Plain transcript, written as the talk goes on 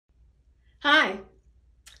Hi,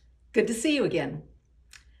 good to see you again.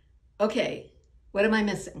 Okay, what am I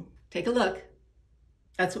missing? Take a look.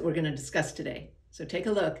 That's what we're going to discuss today. So take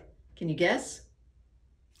a look. Can you guess?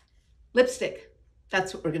 Lipstick.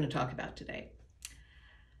 That's what we're going to talk about today.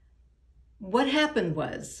 What happened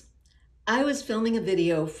was I was filming a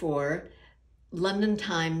video for London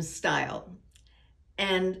Times Style,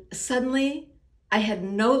 and suddenly I had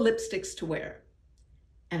no lipsticks to wear.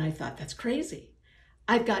 And I thought, that's crazy.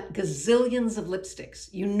 I've got gazillions of lipsticks.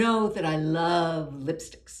 You know that I love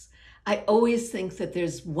lipsticks. I always think that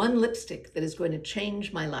there's one lipstick that is going to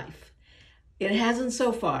change my life. It hasn't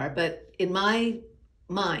so far, but in my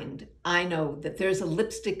mind, I know that there's a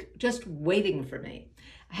lipstick just waiting for me.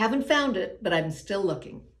 I haven't found it, but I'm still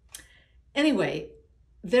looking. Anyway,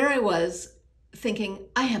 there I was thinking,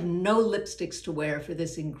 I have no lipsticks to wear for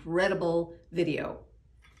this incredible video.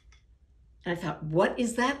 And I thought, what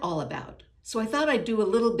is that all about? So I thought I'd do a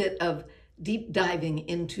little bit of deep diving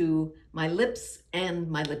into my lips and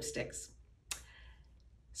my lipsticks.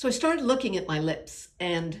 So I started looking at my lips,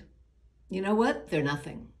 and you know what? They're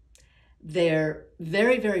nothing. They're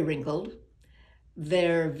very, very wrinkled.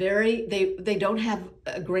 They don't have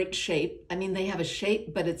a great shape. I mean, they have a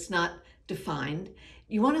shape, but it's not defined.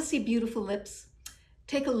 You want to see beautiful lips?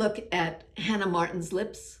 Take a look at Hannah Martin's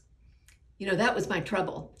lips. You know, that was my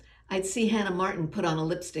trouble. I'd see Hannah Martin put on a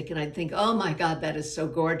lipstick and I'd think, oh my God, that is so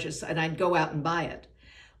gorgeous. And I'd go out and buy it.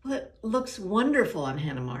 Well, it looks wonderful on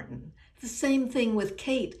Hannah Martin. The same thing with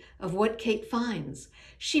Kate, of what Kate finds.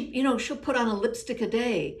 She'll put on a lipstick a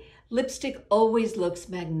day. Lipstick always looks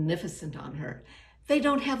magnificent on her. They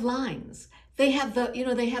don't have lines. They have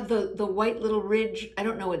the white little ridge. I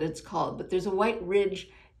don't know what it's called, but there's a white ridge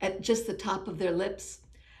at just the top of their lips.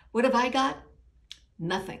 What have I got?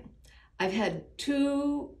 Nothing. I've had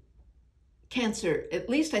two cancer, at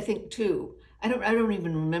least I think two. I don't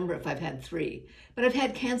even remember if I've had three, but I've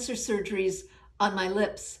had cancer surgeries on my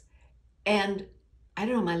lips, and I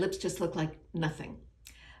don't know, my lips just look like nothing.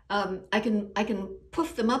 I can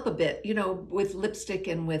puff them up a bit, with lipstick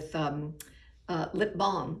and with lip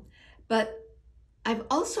balm, but I've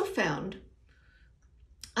also found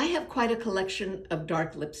I have quite a collection of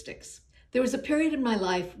dark lipsticks. There was a period in my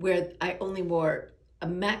life where I only wore a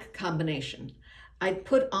MAC combination. I'd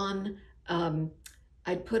put on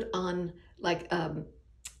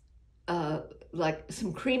like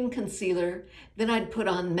some cream concealer, then I'd put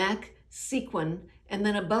on MAC sequin, and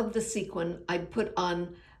then above the sequin, I'd put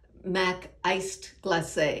on MAC iced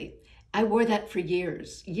glacé. I wore that for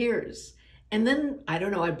years. And then, I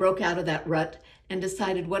don't know, I broke out of that rut and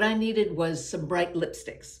decided what I needed was some bright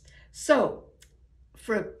lipsticks. So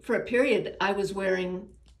for a period I was wearing,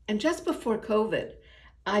 and just before COVID,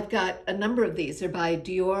 I've got a number of these. They're by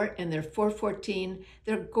Dior and they're 414.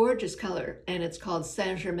 They're a gorgeous color and it's called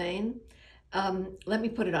Germaine. Let me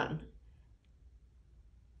put it on.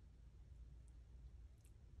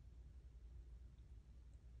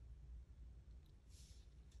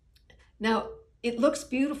 Now, it looks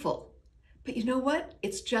beautiful, but you know what?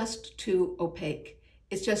 It's just too opaque.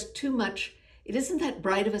 It's just too much. It isn't that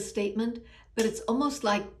bright of a statement, but it's almost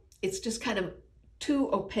like it's just kind of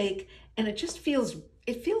too opaque, and it feels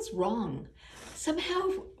wrong.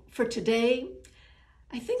 Somehow for today,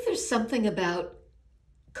 I think there's something about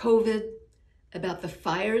COVID, about the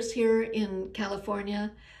fires here in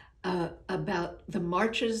California, about the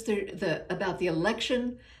marches, about the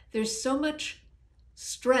election. There's so much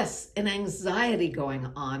stress and anxiety going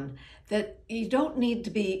on that you don't need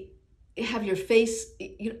to have your face,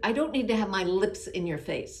 I don't need to have my lips in your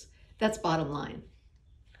face. That's bottom line.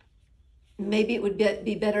 Maybe it would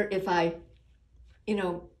be better if I,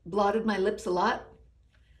 blotted my lips a lot,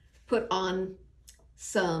 put on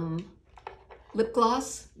some lip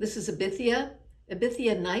gloss. This is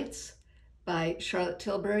Ibiza Nights by Charlotte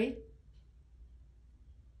Tilbury.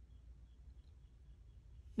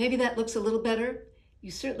 Maybe that looks a little better. You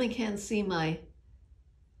certainly can see my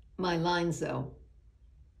lines though.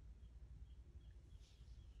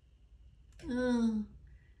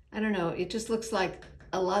 I don't know, it just looks like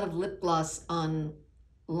a lot of lip gloss on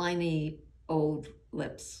liney old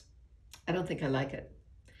lips. I don't think I like it.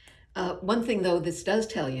 One thing though this does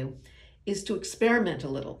tell you is to experiment a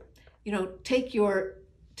little. Blot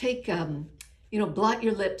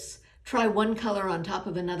your lips, try one color on top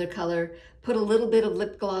of another color, put a little bit of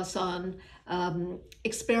lip gloss on,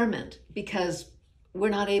 experiment, because we're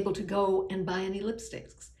not able to go and buy any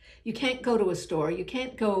lipsticks. You can't go to a store, you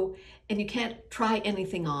can't go and you can't try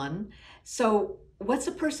anything on. So what's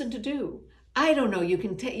a person to do? I don't know, you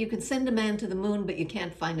can send a man to the moon, but you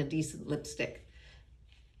can't find a decent lipstick.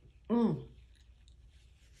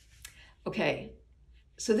 Okay,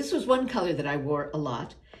 So this was one color that I wore a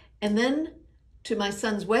lot. And then to my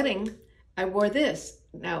son's wedding, I wore this.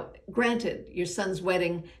 Now, granted, your son's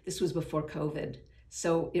wedding, this was before COVID,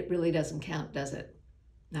 so it really doesn't count, does it?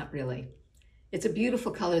 Not really. It's a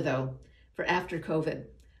beautiful color, though, for after COVID.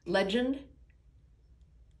 Legend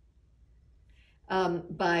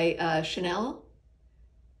by Chanel.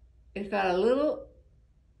 It's got a little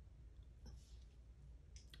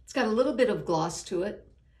bit of gloss to it,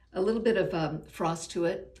 a little bit of frost to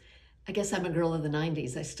it. I guess I'm a girl of the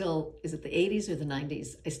 90s. Is it the 80s or the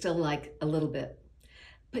 90s? I still like a little bit.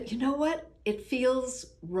 But you know what? It feels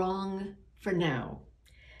wrong for now.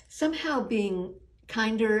 Somehow being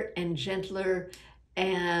kinder and gentler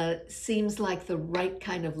seems like the right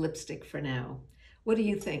kind of lipstick for now. What do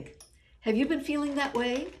you think? Have you been feeling that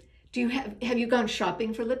way? Have you gone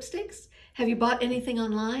shopping for lipsticks? Have you bought anything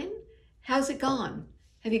online? How's it gone?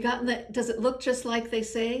 Have you gotten that? Does it look just like they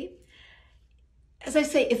say? As I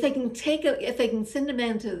say, if they can send a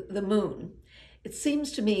man to the moon, it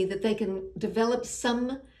seems to me that they can develop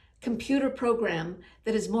some computer program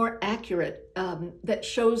that is more accurate, that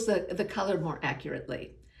shows the color more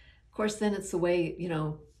accurately. Of course, then it's the way,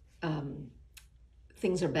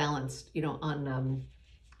 things are balanced,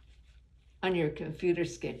 on your computer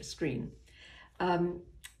screen.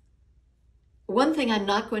 One thing I'm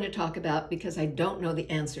not going to talk about because I don't know the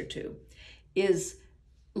answer to is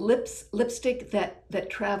lipstick that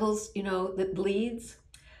travels, that bleeds.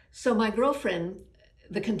 So my girlfriend,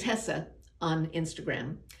 the Contessa on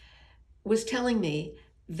Instagram, was telling me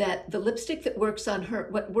that the lipstick that works on her,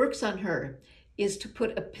 what works on her is to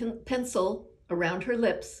put a pencil around her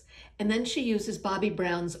lips, and then she uses Bobbi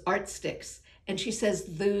Brown's art sticks. And she says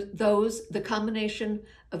the combination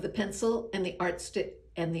of the pencil and the art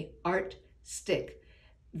stick,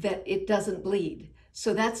 that it doesn't bleed.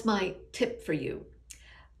 So that's my tip for you.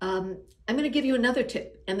 I'm going to give you another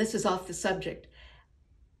tip, and this is off the subject.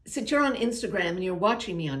 Since you're on Instagram and you're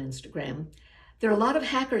watching me on Instagram, there are a lot of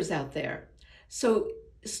hackers out there. So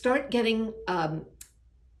start getting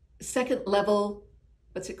second level,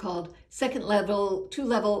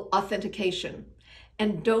 two-level authentication.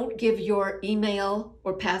 And don't give your email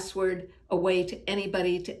or password away to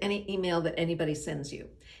anybody, to any email that anybody sends you.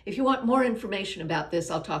 If you want more information about this,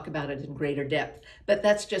 I'll talk about it in greater depth. But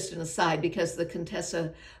that's just an aside because the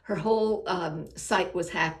Contessa, her whole site was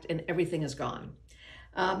hacked and everything is gone.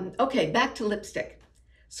 Okay, back to lipstick.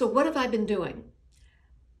 So what have I been doing?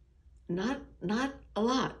 Not a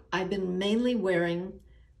lot. I've been mainly wearing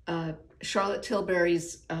Charlotte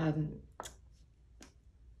Tilbury's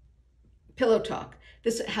Pillow Talk.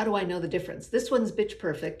 How do I know the difference? This one's Bitch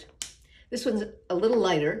Perfect. This one's a little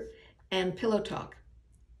lighter, and Pillow Talk.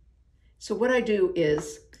 So what I do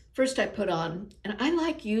is, first I put on, and I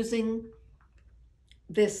like using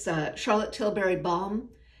this Charlotte Tilbury Balm.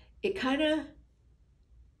 It kind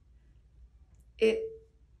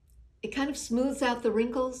of smooths out the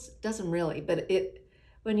wrinkles. Doesn't really, but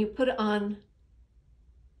when you put on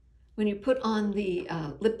the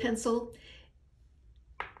lip pencil,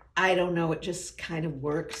 I don't know, it just kind of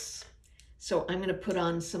works. So I'm going to put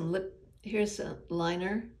on some here's a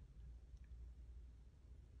liner.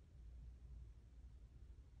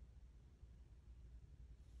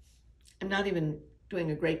 I'm not even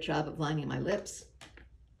doing a great job of lining my lips.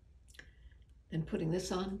 And putting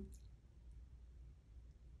this on.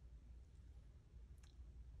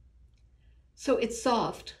 So it's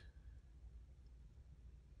soft.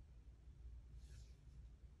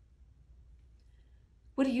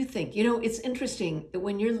 What do you think? It's interesting that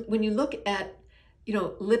when you look at,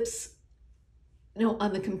 lips,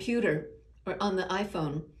 on the computer or on the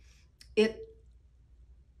iPhone,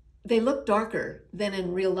 they look darker than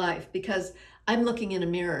in real life because I'm looking in a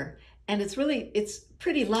mirror and it's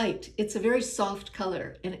pretty light. It's a very soft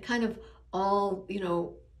color and it kind of all,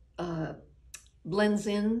 blends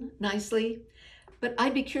in nicely. But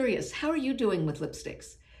I'd be curious, how are you doing with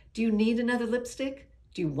lipsticks? Do you need another lipstick?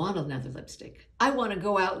 Do you want another lipstick? I want to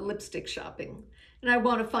go out lipstick shopping and I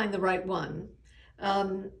want to find the right one.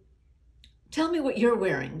 Tell me what you're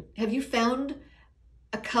wearing. Have you found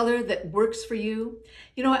a color that works for you?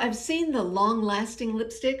 I've seen the long-lasting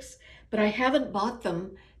lipsticks, but I haven't bought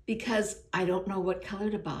them because I don't know what color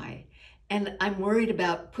to buy. And I'm worried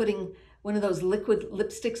about putting one of those liquid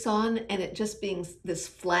lipsticks on and it just being this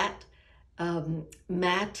flat,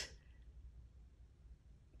 matte,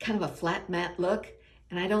 kind of a flat matte look.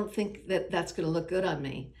 And I don't think that that's going to look good on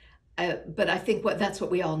me. But I think that's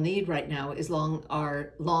what we all need right now is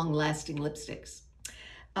long-lasting lipsticks.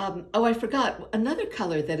 Oh, I forgot another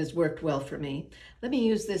color that has worked well for me. Let me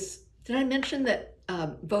use this. Did I mention that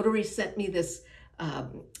Votary sent me this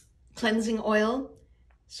cleansing oil?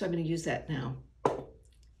 So I'm going to use that now.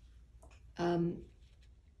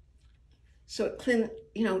 So it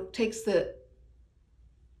takes the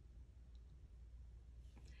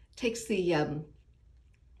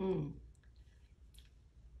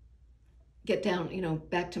get down,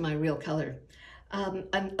 back to my real color. A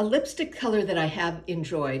lipstick color that I have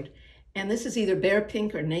enjoyed, and this is either Bare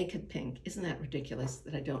Pink or Naked Pink. Isn't that ridiculous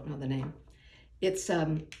that I don't know the name? It's,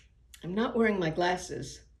 I'm not wearing my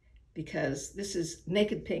glasses because this is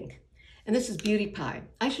Naked Pink, and this is Beauty Pie.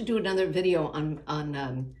 I should do another video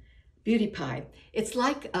on Beauty Pie. It's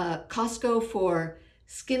like Costco for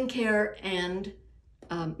skincare and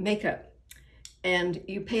makeup, and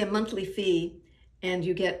you pay a monthly fee and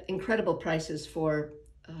you get incredible prices for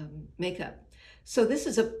makeup. So this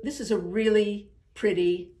is a really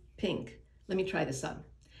pretty pink. Let me try this on.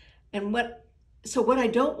 And what I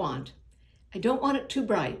don't want it too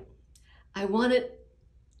bright. I want it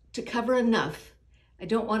to cover enough. I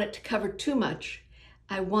don't want it to cover too much.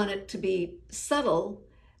 I want it to be subtle,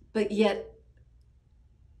 but yet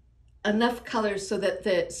enough color so that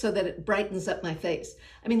it brightens up my face.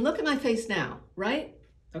 I mean, look at my face now, right?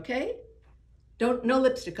 Okay? No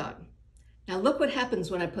lipstick on. Now look what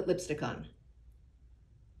happens when I put lipstick on.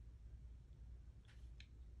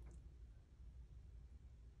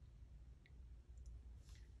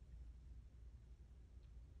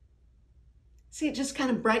 See, it just kind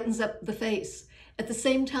of brightens up the face. At the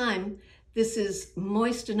same time, this is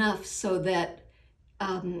moist enough so that,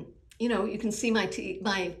 you can see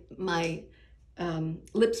my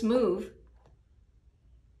lips move.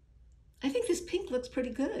 I think this pink looks pretty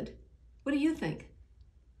good. What do you think?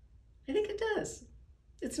 I think it does.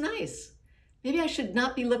 It's nice. Maybe I should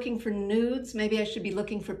not be looking for nudes. Maybe I should be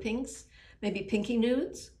looking for pinks. Maybe pinky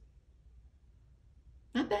nudes.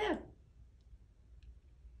 Not bad.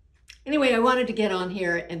 Anyway, I wanted to get on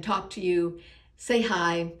here and talk to you, say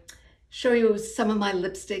hi, show you some of my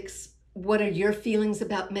lipsticks. What are your feelings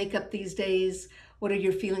about makeup these days? What are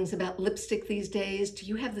your feelings about lipstick these days? Do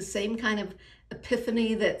you have the same kind of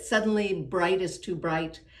epiphany that suddenly bright is too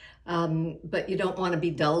bright, but you don't want to be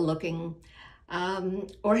dull looking?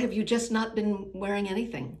 Or have you just not been wearing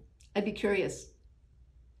anything? I'd be curious.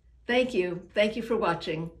 Thank you. Thank you for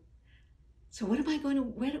watching. So what am I going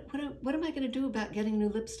to do about getting new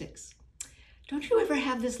lipsticks? Don't you ever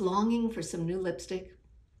have this longing for some new lipstick?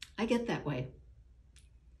 I get that way.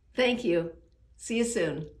 Thank you. See you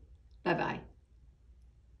soon. Bye-bye.